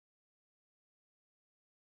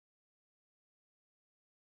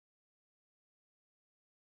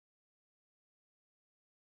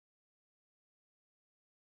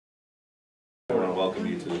welcome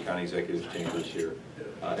you to the County Executive's Chambers here.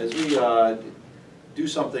 As we do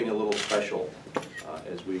something a little special,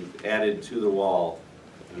 as we've added to the wall,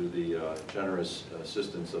 through the generous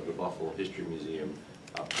assistance of the Buffalo History Museum,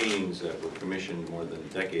 paintings that were commissioned more than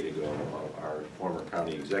a decade ago of our former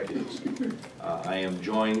county executives. I am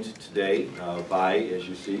joined today by, as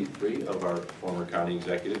you see, 3 of our former county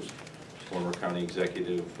executives. Former county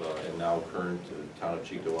executive and now current Town of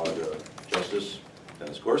Cheektowaga Justice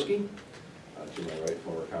Dennis Gorski. To my right,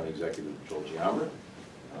 former county executive Joel Giambra.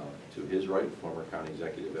 To his right, former county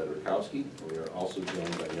executive Ed Rakowski. We are also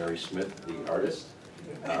joined by Mary Smith, the artist.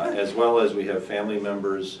 As well as we have family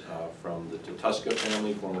members from the Tatuska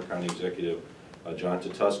family, former county executive John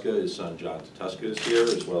Tatuska, his son John Tatuska is here,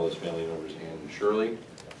 as well as family members Ann and Shirley.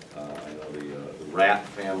 I know the Rath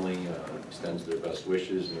family extends their best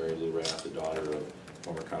wishes. Mary Lou Rath, the daughter of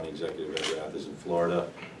former county executive Ed Rath, is in Florida,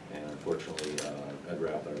 and unfortunately Ed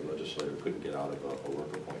Rath, our legislator, couldn't get out of a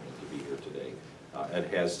work appointment to be here today.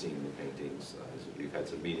 Ed has seen the paintings. We've had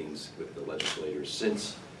some meetings with the legislators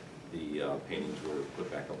since the paintings were put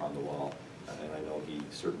back up on the wall, and I know he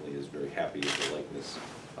certainly is very happy with the likeness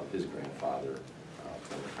of his grandfather,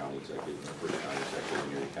 former county executive, first county executive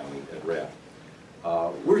in Erie County, Ed Rath.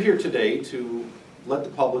 We're here today to let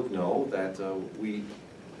the public know that we,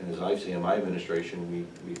 and as I've seen in my administration,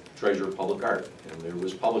 we treasure public art. And there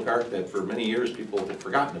was public art that for many years people had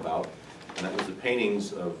forgotten about, and that was the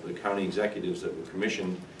paintings of the county executives that were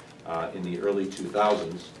commissioned in the early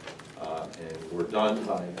 2000s. And were done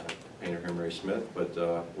by painter here, Mary Smith, but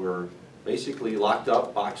were basically locked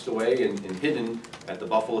up, boxed away, and hidden at the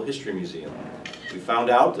Buffalo History Museum. We found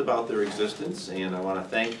out about their existence, and I want to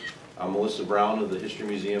thank Melissa Brown of the History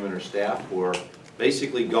Museum and her staff for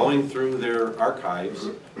basically going through their archives,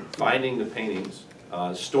 finding the paintings,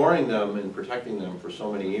 storing them and protecting them for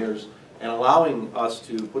so many years, and allowing us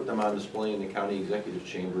to put them on display in the county executive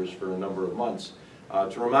chambers for a number of months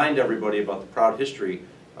to remind everybody about the proud history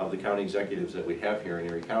of the county executives that we have here in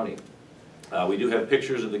Erie County. We do have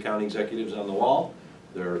pictures of the county executives on the wall.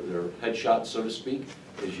 They're headshots, so to speak,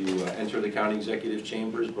 as you enter the county executive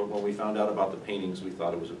chambers, but when we found out about the paintings, we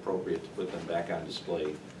thought it was appropriate to put them back on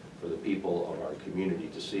display for the people of our community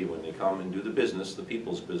to see when they come and do the business, the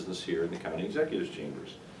people's business here in the county executive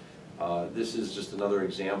chambers. This is just another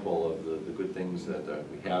example of the good things that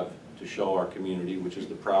we have to show our community, which is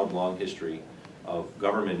the proud long history of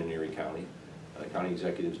government in Erie County. County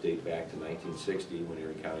executives date back to 1960 when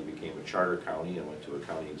Erie County became a charter county and went to a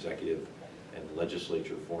county executive and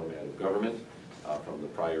legislature format of government from the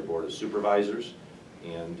prior Board of Supervisors.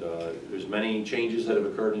 And there's many changes that have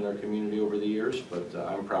occurred in our community over the years, but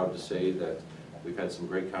I'm proud to say that we've had some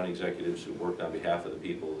great county executives who worked on behalf of the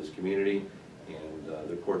people of this community, and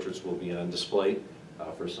their portraits will be on display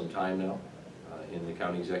for some time now in the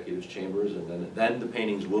county executive's chambers, and then the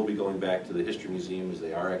paintings will be going back to the History Museum, as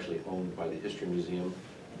they are actually owned by the History Museum.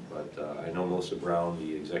 But I know Melissa Brown,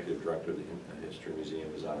 the executive director of the History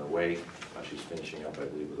Museum, is on her way. She's finishing up, I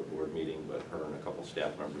believe, with a board meeting, but her and a couple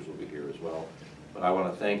staff members will be here as well. But I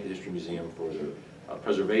want to thank the History Museum for their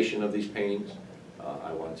preservation of these paintings.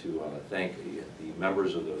 I want to thank the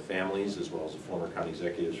members of the families, as well as the former county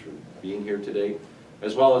executives, for being here today,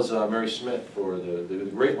 as well as Mary Smith for the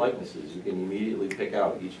great likenesses. You can immediately pick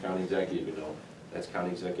out each county executive. You know, that's County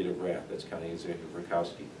Executive Rath, that's County Executive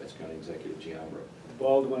Rakowski, that's County Executive Giambra. The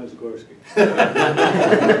bald one is Gorski.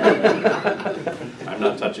 I'm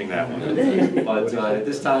not touching that one. But at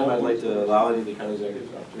this time, I'd like to allow any of the county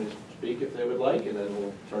executives opportunity to speak if they would like, and then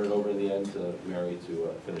we'll turn it over in the end to Mary to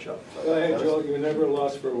finish up. So, go ahead, Joel. You're never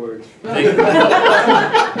lost for words. Thank you.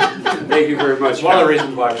 Thank you very much. It's one of the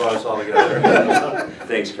reasons why I brought us all together.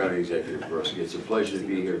 Thanks, County Executive Gorski. It's a pleasure to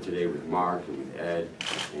be here today with Mark and with Ed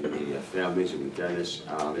and the families and with Dennis.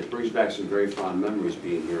 It brings back some very fond memories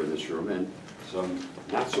being here in this room, and some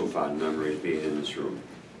not so fond memories being in this room.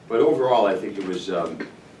 But overall, I think it was a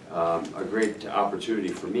great opportunity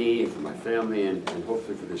for me and for my family, and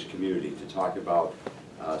hopefully for this community, to talk about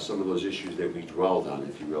some of those issues that we dwelled on,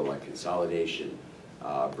 if you will, like consolidation,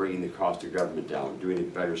 bringing the cost of government down, doing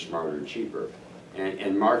it better, smarter, and cheaper.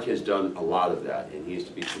 And Mark has done a lot of that, and he is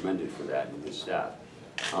to be commended for that, and his staff.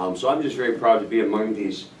 So I'm just very proud to be among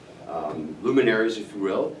these luminaries, if you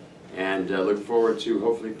will, and look forward to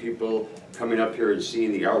hopefully people coming up here and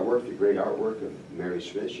seeing the artwork, the great artwork of Mary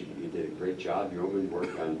Smith. You did a great job, yeoman work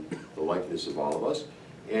on the likeness of all of us.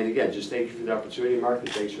 And again, just thank you for the opportunity, Mark, and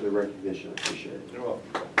thanks for the recognition. I appreciate it. You're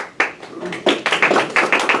welcome.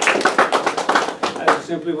 I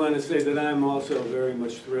simply want to say that I'm also very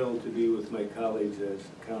much thrilled to be with my colleagues as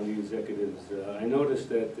county executives. I noticed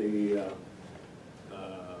that the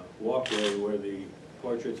walkway where the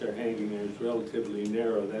portraits are hanging, and it's relatively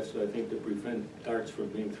narrow. That's, I think, to prevent darts from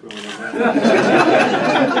being thrown around.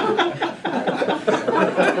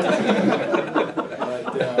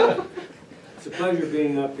 But it's a pleasure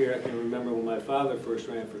being up here. I can remember when my father first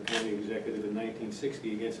ran for county executive in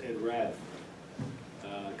 1960 against Ed Rath.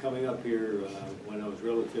 Coming up here when I was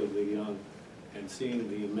relatively young and seeing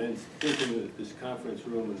the immense, thinking that this conference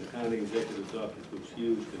room in the county executive's office was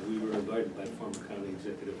huge, and we were invited by former county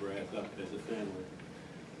executive Rath up as a family,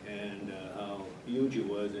 and how huge it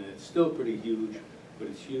was, and it's still pretty huge, but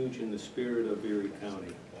it's huge in the spirit of Erie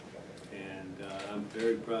County. And I'm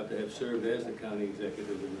very proud to have served as the county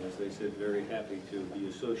executive, and as I said, very happy to be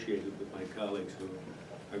associated with my colleagues who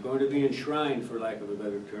are going to be enshrined, for lack of a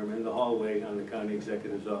better term, in the hallway on the county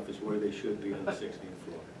executive's office where they should be on the 16th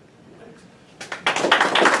floor. Thanks.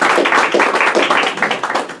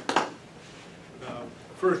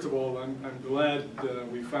 First of all, I'm glad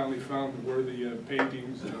we finally found where the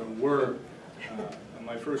paintings were.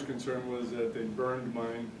 My first concern was that they burned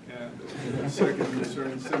mine, and the second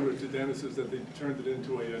concern, similar to Dennis, is that they turned it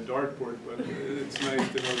into a dartboard, but it's nice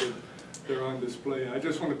to know that they're on display. I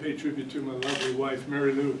just want to pay tribute to my lovely wife,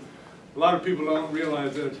 Mary Lou. A lot of people don't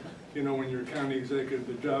realize that, you know, when you're county executive,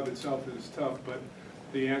 the job itself is tough, but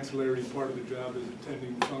the ancillary part of the job is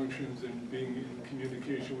attending functions and being in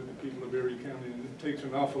communication with the people of Erie County. And it takes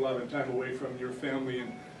an awful lot of time away from your family.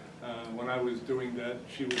 And when I was doing that,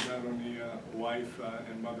 she was not only a wife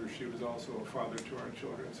and mother, she was also a father to our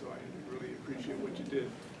children. So I really appreciate what you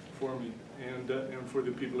did for me and for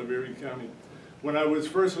the people of Erie County. When I was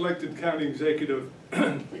first elected county executive,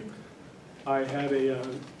 I had a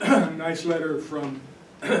nice letter from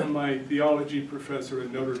my theology professor at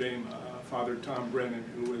Notre Dame, Father Tom Brennan,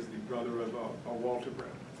 who was the brother of Walter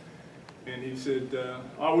Brennan. And he said,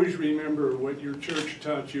 always remember what your church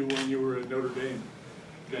taught you when you were at Notre Dame,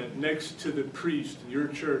 that next to the priest, your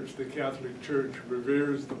church, the Catholic Church,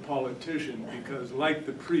 reveres the politician because, like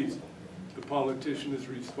the priest, the politician is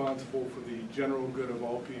responsible for the general good of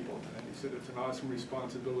all people. And he said it's an awesome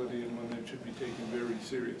responsibility and one that should be taken very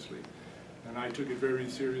seriously. And I took it very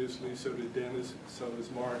seriously, so did Dennis, so does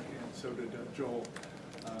Mark, and so did Joel.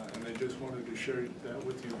 And I just wanted to share that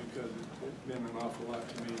with you because it meant an awful lot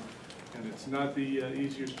to me. And it's not the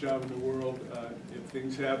easiest job in the world. If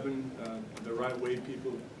things happen the right way,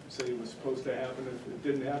 people say it was supposed to happen. If it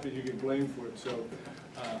didn't happen, you get blamed for it. So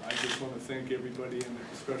I just want to thank everybody, and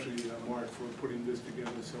especially Mark, for putting this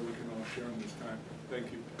together so we can all share in this time.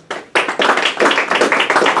 Thank you.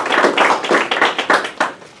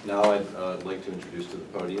 Now I'd like to introduce to the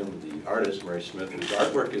podium the artist, Mary Smith, whose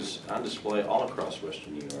artwork is on display all across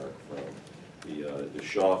Western New York, from the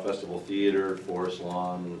Shaw Festival Theater, Forest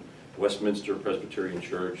Lawn, Westminster Presbyterian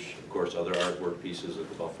Church, of course other artwork pieces at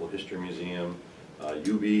the Buffalo History Museum,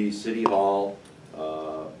 UB, City Hall,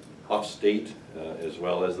 Upstate, as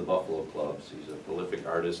well as the Buffalo Clubs. He's a prolific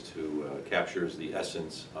artist who captures the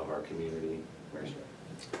essence of our community. Mary Smith.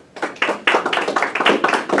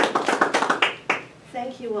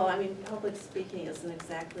 Thank you. Well, I mean, public speaking isn't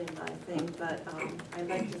exactly my thing, but I'd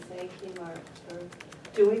like to thank you, Mark, for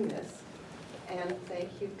doing this. And thank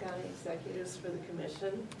you, county executives, for the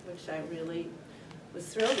commission, which I really was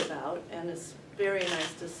thrilled about. And it's very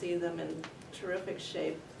nice to see them in terrific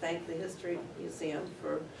shape. Thank the History Museum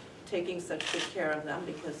for taking such good care of them,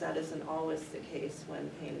 because that isn't always the case when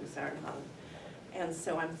paintings aren't hung. And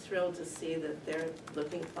so I'm thrilled to see that they're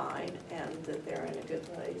looking fine and that they're in a good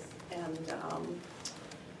place. And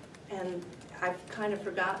I've kind of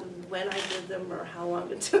forgotten when I did them or how long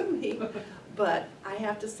it took me, but I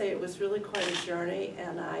have to say it was really quite a journey,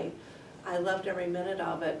 and I loved every minute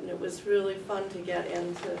of it. And it was really fun to get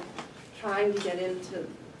into, trying to get into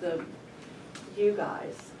you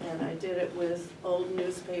guys. And I did it with old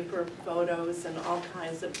newspaper photos and all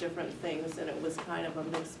kinds of different things, and it was kind of a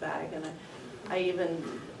mixed bag. And I even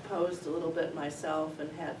posed a little bit myself and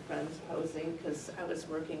had friends posing, because I was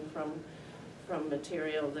working from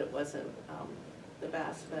material that wasn't the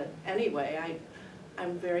best. But anyway,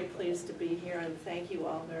 I'm very pleased to be here, and thank you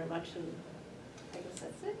all very much, and I guess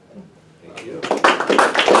that's it. Thank you.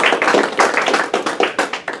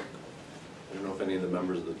 I don't know if any of the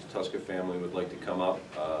members of the Tuska family would like to come up.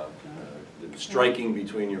 Striking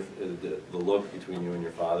between the look between you and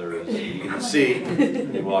your father, as you can see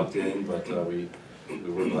when you walked in, but we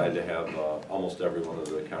were glad to have almost every one of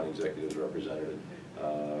the county executives represented.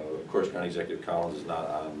 Of course, County Executive Collins is not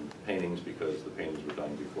on paintings because the paintings were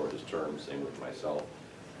done before his term, same with myself.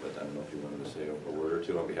 But I don't know if you wanted to say a word or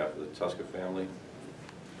two on behalf of the Tuska family.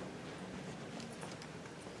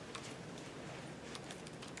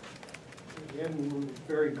 Again,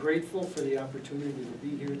 we're very grateful for the opportunity to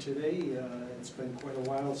be here today. It's been quite a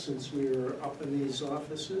while since we were up in these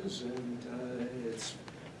offices, and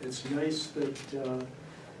it's nice that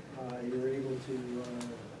you're able to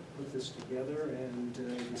put this together and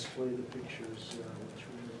display the pictures, which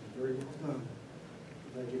were very well done.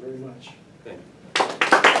 Thank you very much. Thank you.